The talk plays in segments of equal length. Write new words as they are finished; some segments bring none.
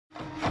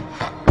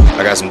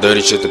I got some dirty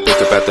shit to pick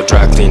up at the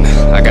dry cleaner.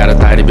 I got a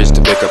tidy bitch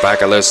to pick up, I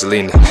got love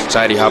Selena.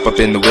 Shawty hop up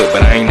in the whip,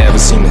 but I ain't never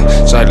seen her.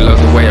 Shawty love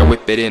the way I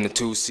whip it in a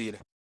two-seater.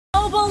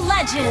 Mobile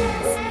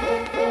Legends!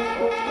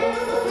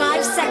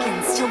 5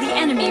 seconds till the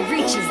enemy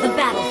reaches the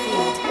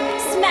battlefield.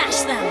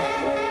 Smash them!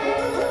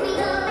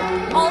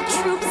 All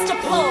troops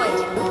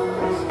deployed!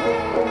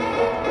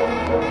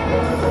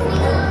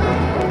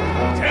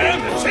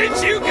 Time to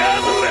teach you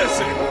guys a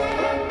lesson!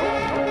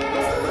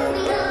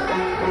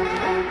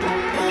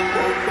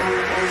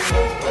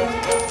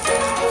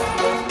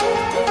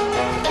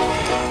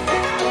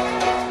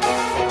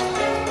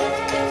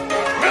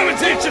 Let me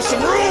teach you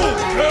some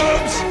rules,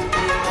 cubs!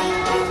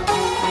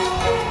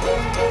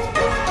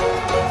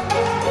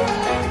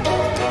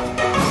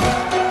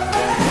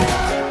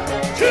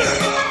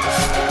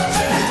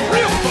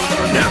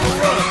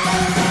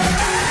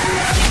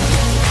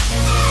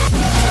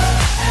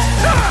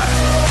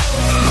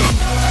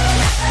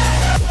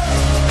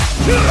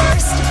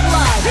 First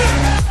blood!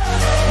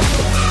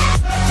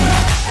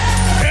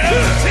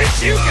 Teach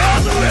you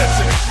guys a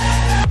lesson!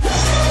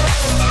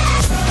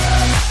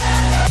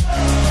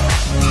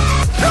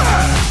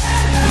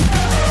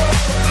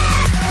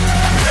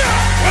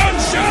 One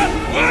shot,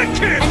 one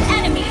kill! An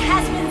enemy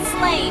has been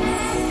slain!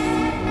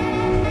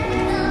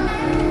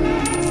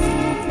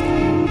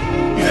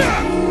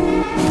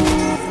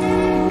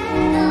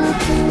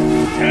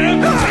 Time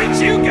to teach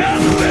you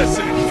guys a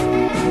lesson!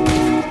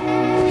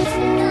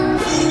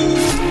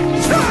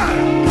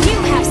 You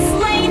have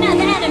slain an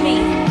enemy!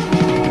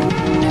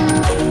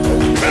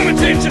 Let me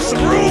teach you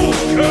some rules,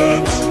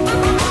 cubs!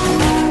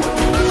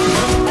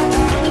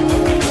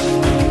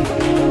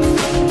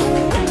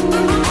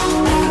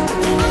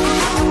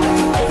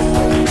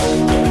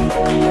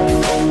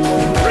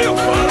 Real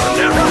fun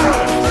never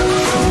runs!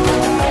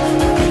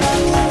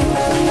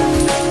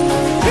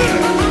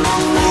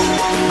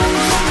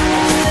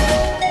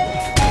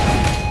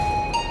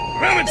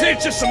 Let me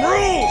teach you some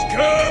rules,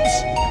 cubs!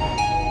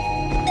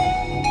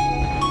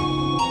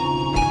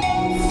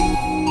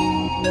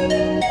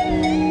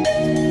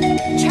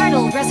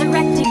 Turtle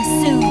resurrecting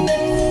soon.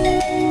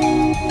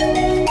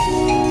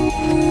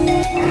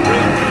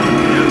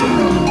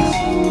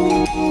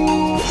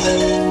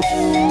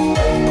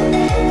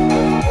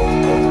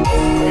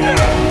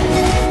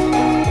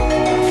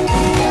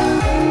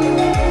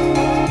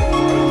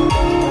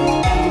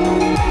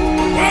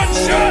 One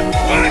shot,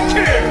 one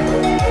kill!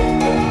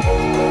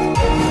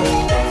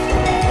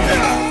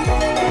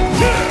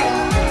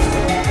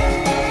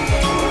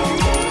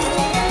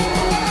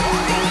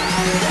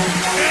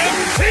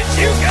 Teach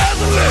you guys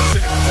a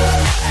lesson!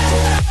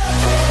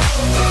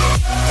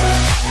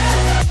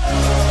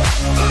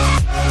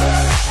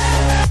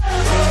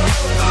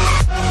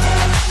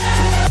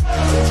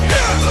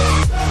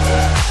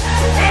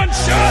 One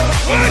shot,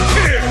 one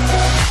kill!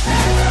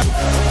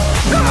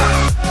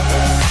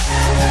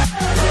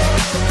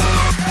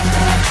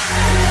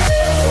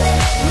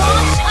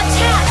 Launch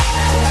attack!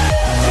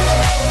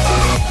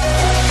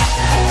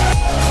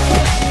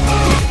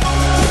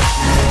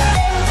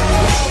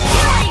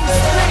 Killing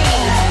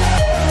spree!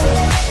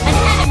 An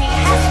enemy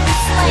has been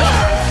slain!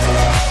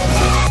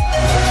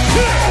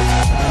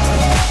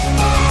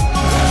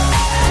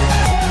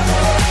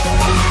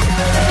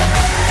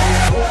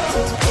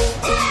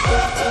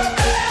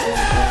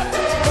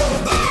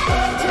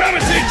 Let me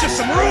teach you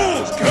some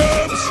rules,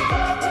 cubs!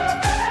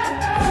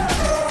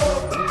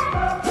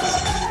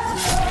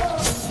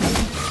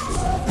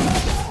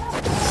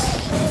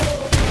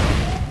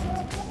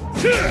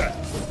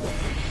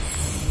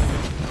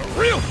 A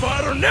real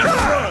fighter never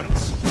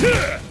runs!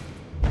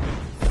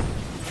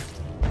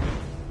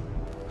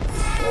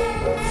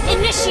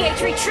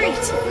 Initiate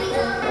retreat!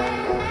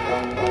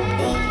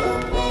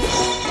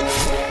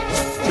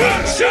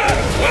 One shot,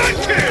 one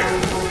kill!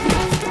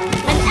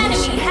 An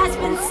enemy has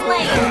been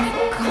slain!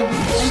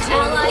 An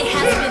ally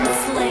has been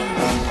slain!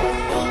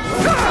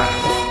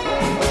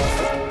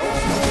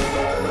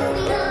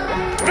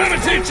 Let me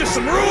teach you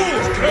some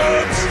rules,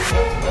 cubs!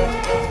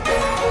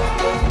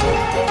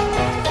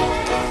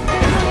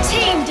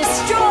 Team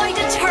destroyed a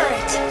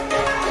turret!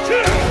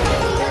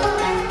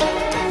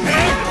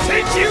 Time to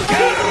teach you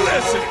guys a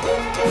lesson!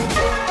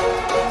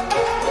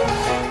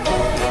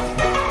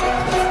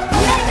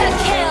 Mega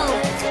kill!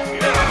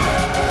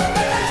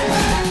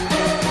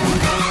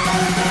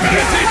 Let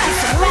me teach you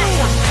some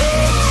rules,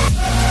 cubs!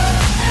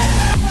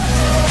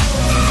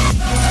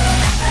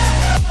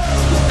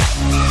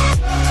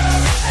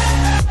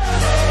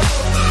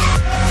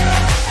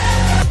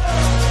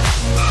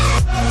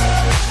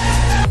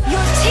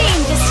 Your team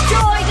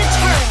destroyed a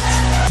turret!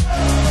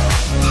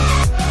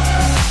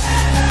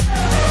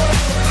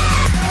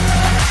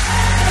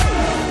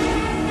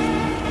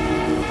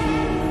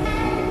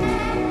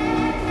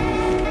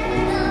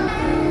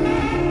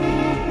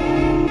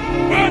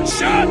 One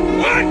shot,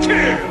 one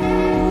kill!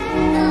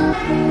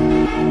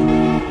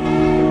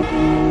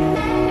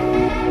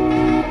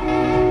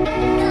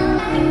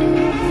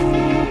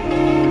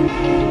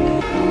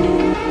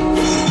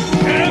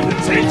 Time to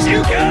teach you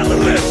guys a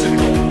lesson!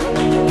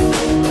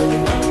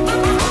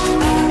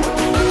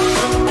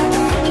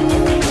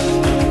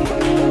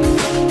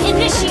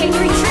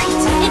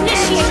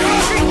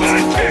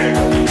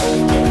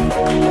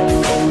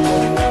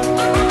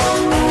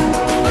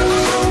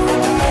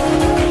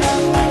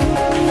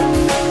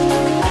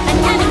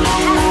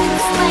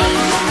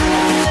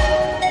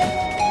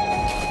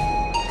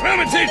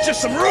 teach you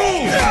some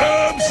rules,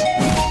 Cubs!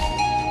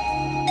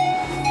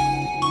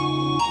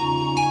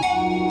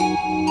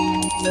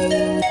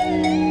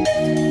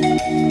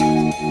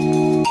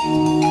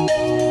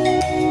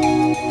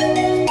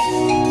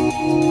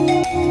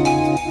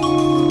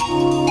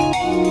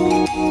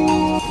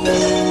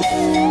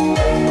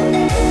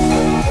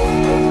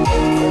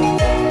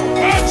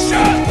 One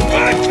shot,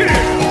 one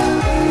kill!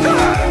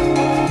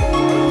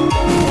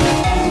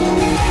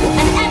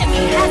 An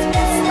enemy has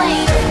been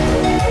slain.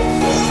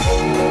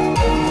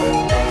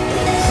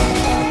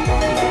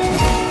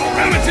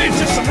 I'm gonna teach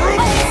you some rules!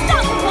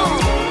 Unstoppable!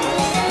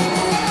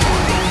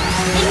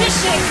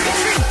 Initiate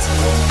retreat.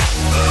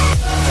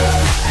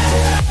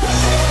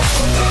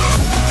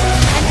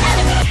 An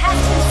enemy has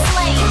been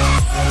slain.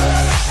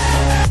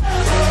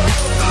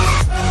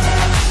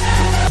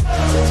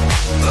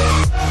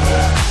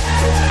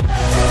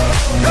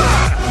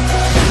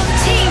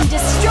 Team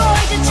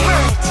destroyed a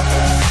turret.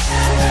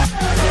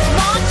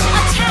 Launch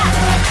attack.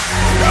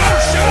 One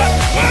shot,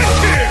 one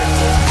kill!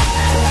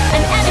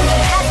 An enemy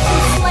has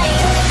been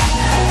slain.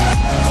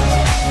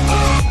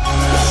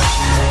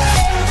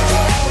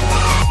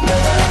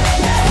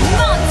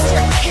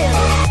 Monster kill.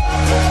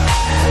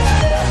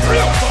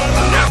 Real fun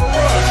never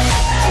runs!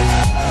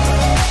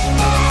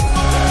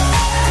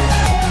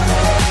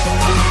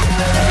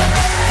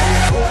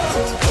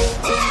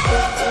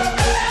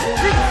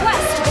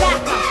 Request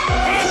backup.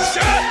 One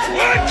shot,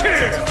 one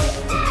kill!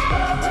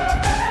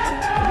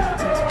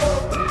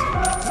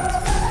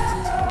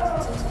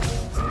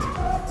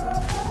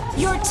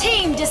 Your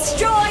team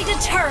destroyed a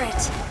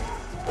turret.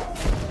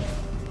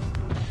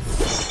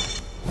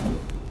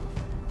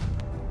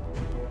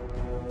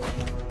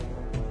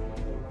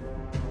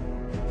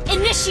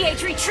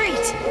 Initiate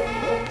retreat.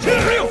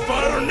 Real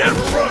fighter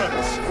never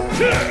runs!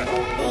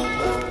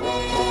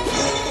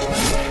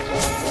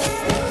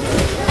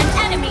 An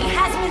enemy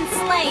has been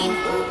slain.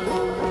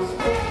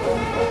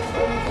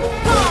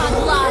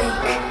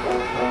 Godlike.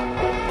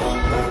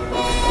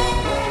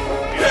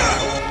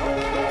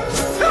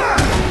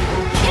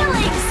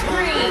 Killing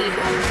spree.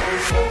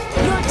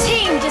 Your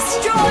team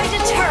destroyed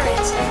a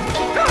turret.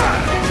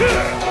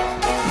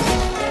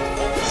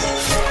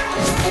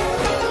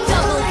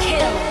 Double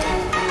kill.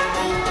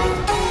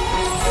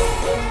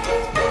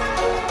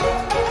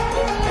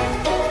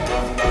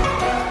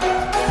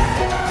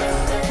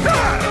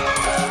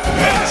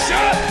 One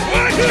shot,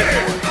 one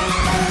kill!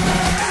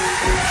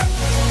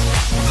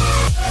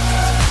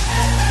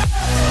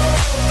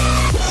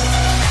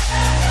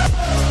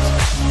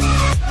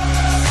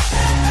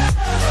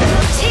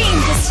 Your team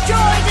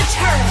destroyed a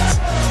turret.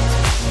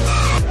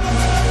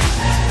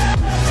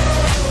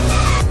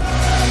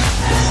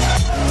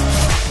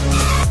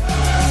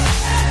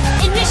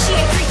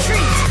 Initiate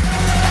retreat.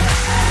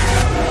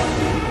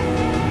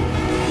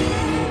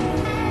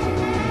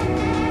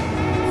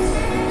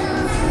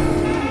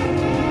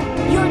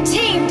 Your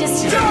team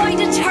destroyed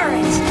a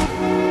turret.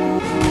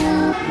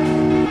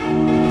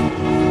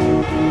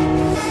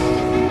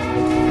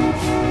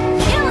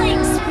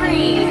 Killing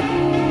spree.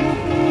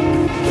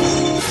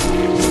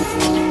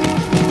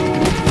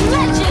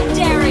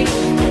 Legendary.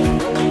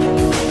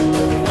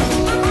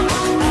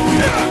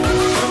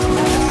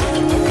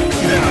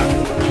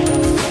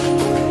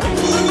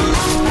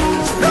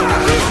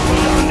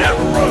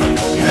 Never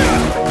runs!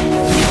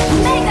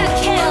 Mega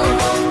kill.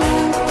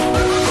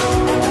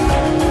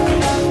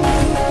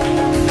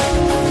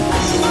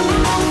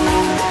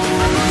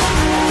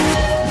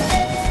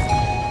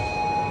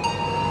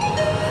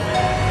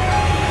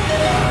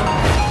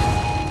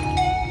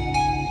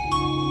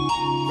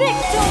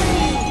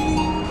 Victory.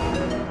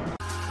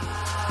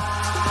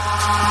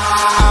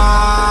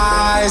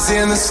 Eyes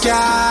in the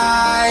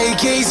sky,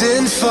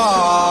 gazing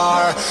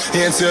far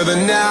into the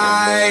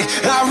night.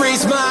 I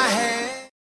raise my